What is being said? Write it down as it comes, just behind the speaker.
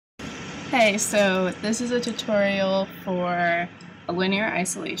Hey, so this is a tutorial for a linear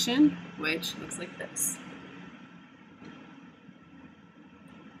isolation, which looks like this.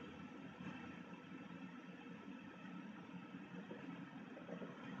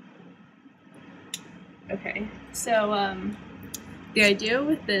 Okay, so the idea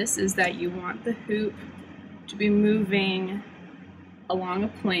with this is that you want the hoop to be moving along a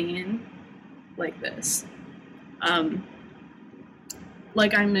plane like this.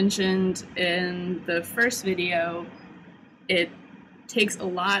 Like I mentioned in the first video, it takes a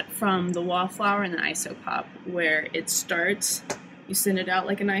lot from the wallflower and the isopop, where it starts, you send it out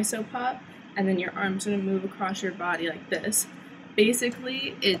like an isopop, and then your arm's gonna move across your body like this.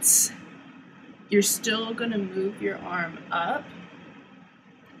 Basically, you're still gonna move your arm up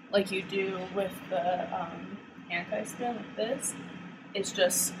like you do with the anti-spin like this. It's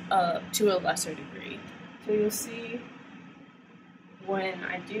just to a lesser degree. So you'll see when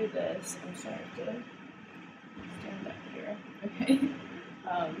I do this, I'm sorry to stand up here. Okay.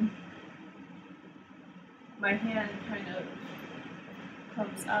 My hand kind of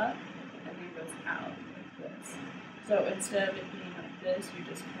comes up and then goes out like this. So instead of it being like this, you're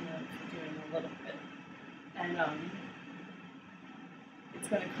just kind of doing a little bit. And it's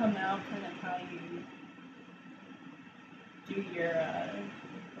going to come out kind of how you do your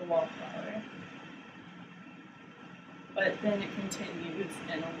the wallflower. But then it continues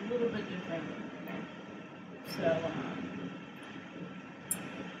in a little bit different manner. So,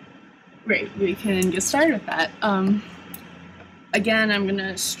 great, we can get started with that. Again, I'm going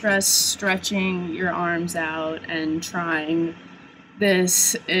to stress stretching your arms out and trying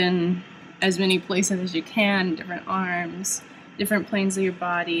this in as many places as you can, different arms, different planes of your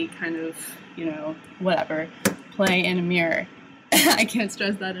body, kind of, whatever. Play in a mirror. I can't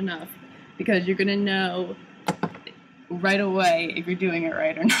stress that enough, because you're going to know right away if you're doing it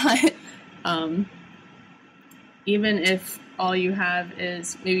right or not. Even if all you have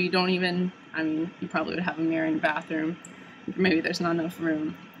is, maybe you don't even, you probably would have a mirror in your bathroom. Maybe there's not enough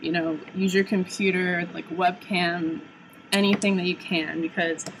room. Use your computer, like webcam, anything that you can,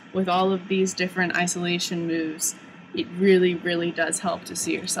 because with all of these different isolation moves, it really, really does help to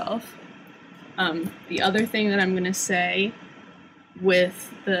see yourself. The other thing that I'm going to say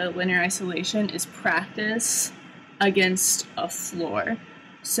with the linear isolation is practice against a floor.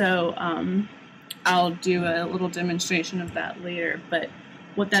 So I'll do a little demonstration of that later, but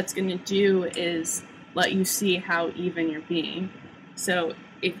what that's going to do is let you see how even you're being. So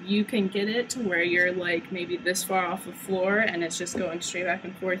if you can get it to where you're like maybe this far off the floor and it's just going straight back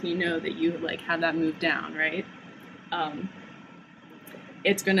and forth, you know that you like have that move down, right?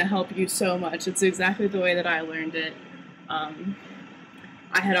 It's going to help you so much. It's exactly the way that I learned it. I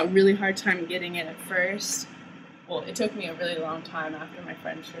had a really hard time getting it at first. Well, it took me a really long time after my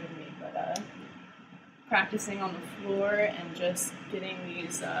friend showed me, but practicing on the floor and just getting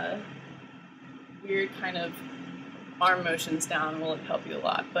these weird kind of arm motions down will help you a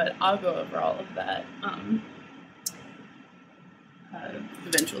lot. But I'll go over all of that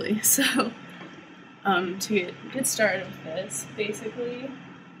eventually. So to get started with this, basically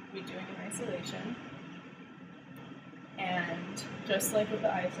we're doing an isolation. And just like with the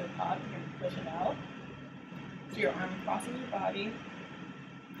isopop, you're going to push it out. So your arm crosses your body,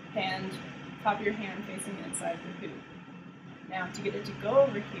 top of your hand facing the inside of the hoop. Now to get it to go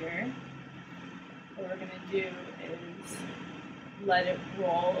over here, what we're going to do is let it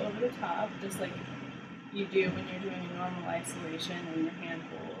roll over the top, just like you do when you're doing a normal isolation when your hand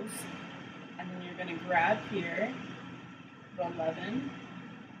rolls. And then you're going to grab here, go 11,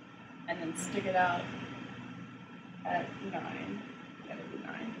 and then stick it out at 9. Gotta do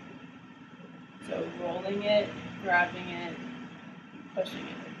 9. So rolling it, grabbing it, pushing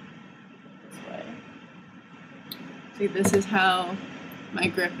it this way. See, this is how my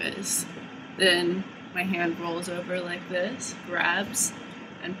grip is. Then my hand rolls over like this, grabs,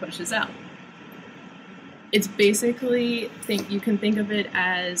 and pushes out. It's basically, you can think of it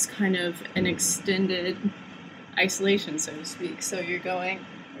as kind of an extended isolation, so to speak. So you're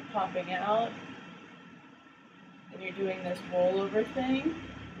popping out, and you're doing this rollover thing,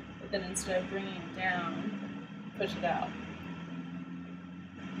 but then instead of bringing it down, push it out.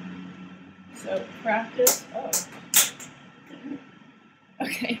 So practice,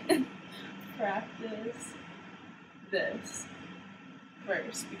 okay, practice this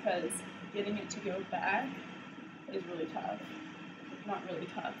first, because getting it to go back is really tough. Not really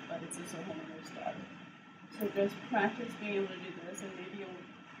tough, but it's just a whole other step. So just practice being able to do this, and maybe you'll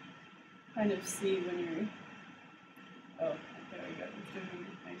kind of see when you're, there we go, it's doing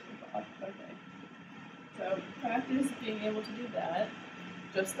nice and off. Okay. So practice being able to do that,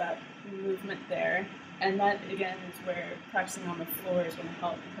 just that movement there. And that, again, is where practicing on the floor is going to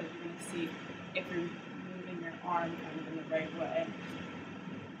help, because you're going to see if you're moving your arm kind of in the right way.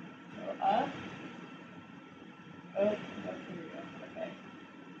 So up. Oh, here we go. Okay.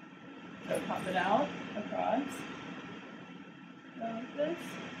 So pop it out, across, go like this,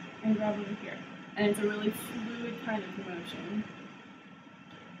 and grab over here. And it's a really fluid kind of motion.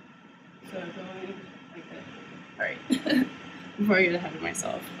 So going like this. All right. Before I get ahead of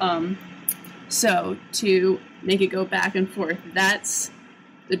myself. So to make it go back and forth, that's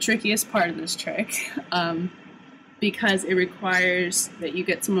the trickiest part of this trick, because it requires that you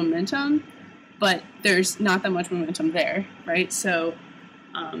get some momentum, but there's not that much momentum there, right? So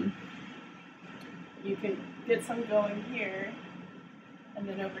you can get some going here and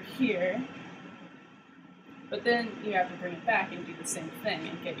then over here, but then you have to bring it back and do the same thing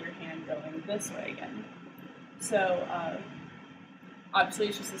and get your hand going this way again. So obviously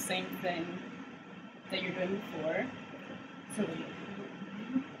it's just the same thing that you're doing before. So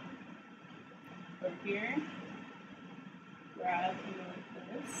over here, grab and go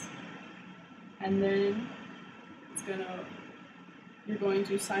like this, and then you're going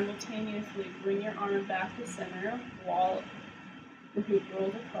to simultaneously bring your arm back to center while the hoop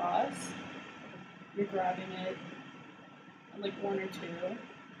rolls across. You're grabbing it like 1 or 2,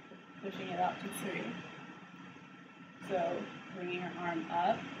 pushing it out to 3. So bringing your arm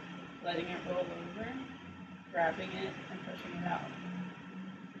up, letting it roll over, grabbing it, and pushing it out.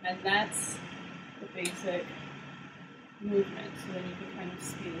 And that's the basic movement, so then you can kind of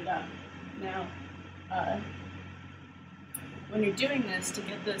speed it up. Now, when you're doing this, to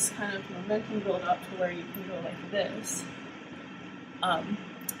get this kind of momentum build up to where you can go like this,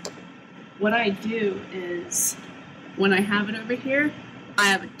 what I do is, when I have it over here, I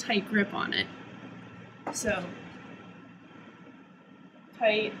have a tight grip on it. So,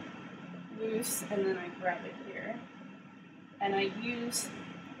 tight, loose, and then I grab it here. And I use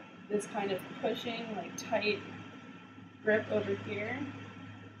this kind of pushing, like tight grip over here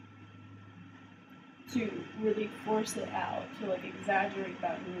to really force it out, to like exaggerate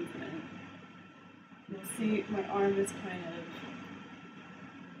that movement. You'll see my arm is kind of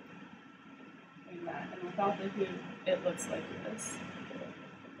like that, and without the hoop, it looks like this.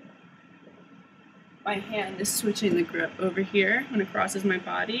 My hand is switching the grip over here. When it crosses my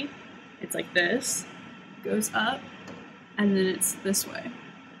body, it's like this, goes up, and then it's this way.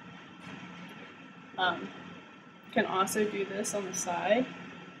 Can also do this on the side,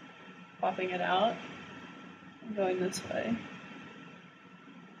 popping it out, and going this way.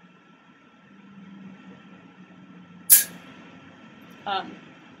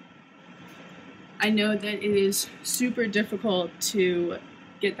 I know that it is super difficult to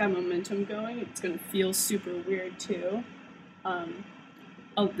get that momentum going. It's going to feel super weird too.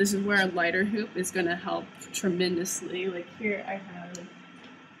 This is where a lighter hoop is going to help tremendously. Like here I have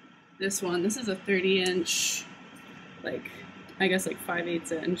this one. This is a 30-inch, like, I guess like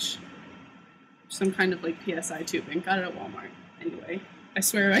 5/8 inch, some kind of like PSI tubing. Got it at Walmart. Anyway, I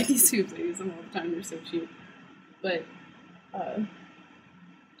swear by these tubes. I use them all the time. They're so cheap. But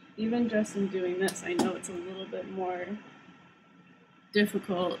even just in doing this, I know it's a little bit more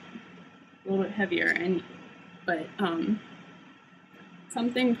difficult, a little bit heavier, but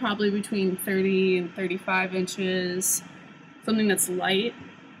something probably between 30 and 35 inches, something that's light,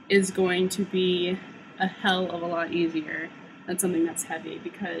 is going to be a hell of a lot easier than something that's heavy,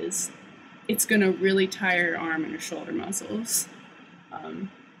 because it's going to really tire your arm and your shoulder muscles.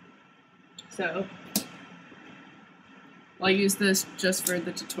 So I'll use this just for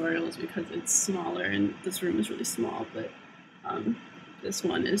the tutorials because it's smaller and this room is really small, but this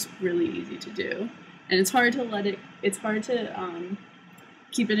one is really easy to do. And it's hard to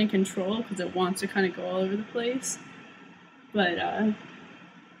keep it in control because it wants to kind of go all over the place. But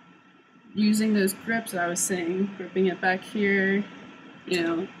using those grips that I was saying, gripping it back here, you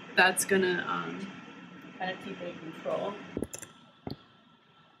know, that's gonna kind of keep it in control.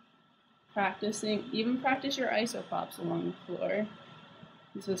 Practice your isopops along the floor.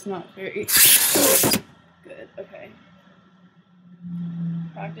 This is not very good. Okay.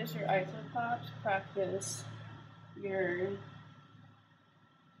 Practice your isopops, practice your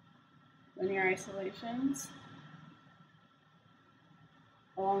linear isolations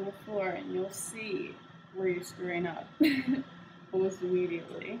along the floor, and you'll see where you're screwing up almost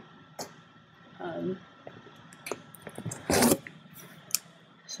immediately.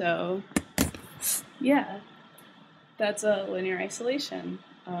 So yeah, that's a linear isolation.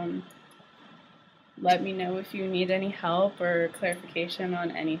 Let me know if you need any help or clarification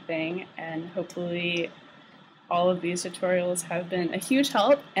on anything, and hopefully all of these tutorials have been a huge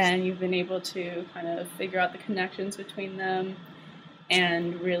help, and you've been able to kind of figure out the connections between them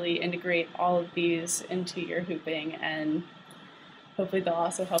and really integrate all of these into your hooping, and hopefully they'll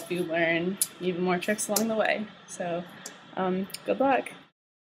also help you learn even more tricks along the way. So good luck.